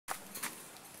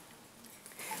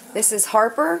This is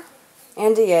Harper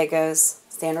and Diego's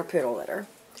standard poodle litter.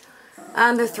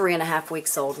 They're 3.5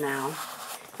 weeks old now.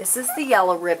 This is the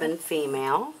yellow ribbon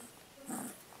female.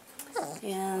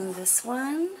 And this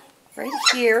one right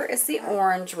here is the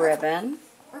orange ribbon.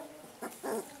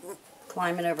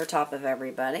 Climbing over top of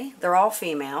everybody. They're all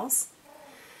females.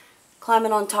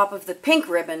 Climbing on top of the pink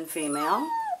ribbon female.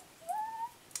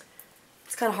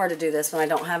 It's kind of hard to do this when I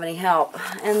don't have any help.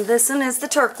 And this one is the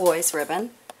turquoise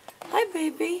ribbon. Hi,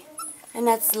 baby. And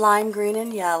that's lime green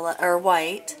and yellow, or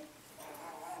white.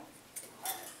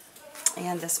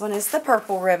 And this one is the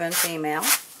purple ribbon female.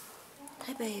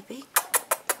 Hi, baby.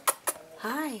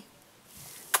 Hi.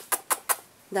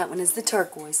 That one is the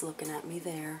turquoise looking at me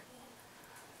there.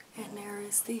 And there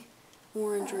is the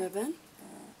orange ribbon.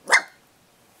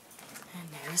 And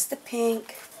there's the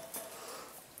pink.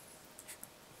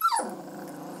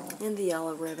 And the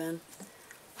yellow ribbon.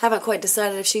 Haven't quite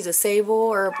decided if she's a sable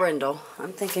or a brindle.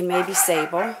 I'm thinking maybe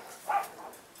sable.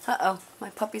 Uh-oh, my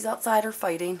puppies outside are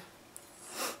fighting.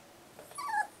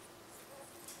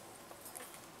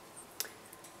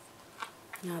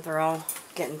 Now they're all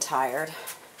getting tired.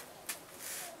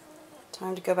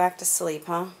 Time to go back to sleep,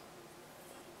 huh?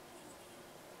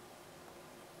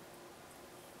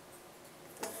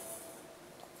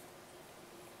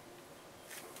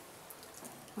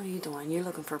 What are you doing? You're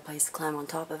looking for a place to climb on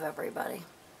top of everybody.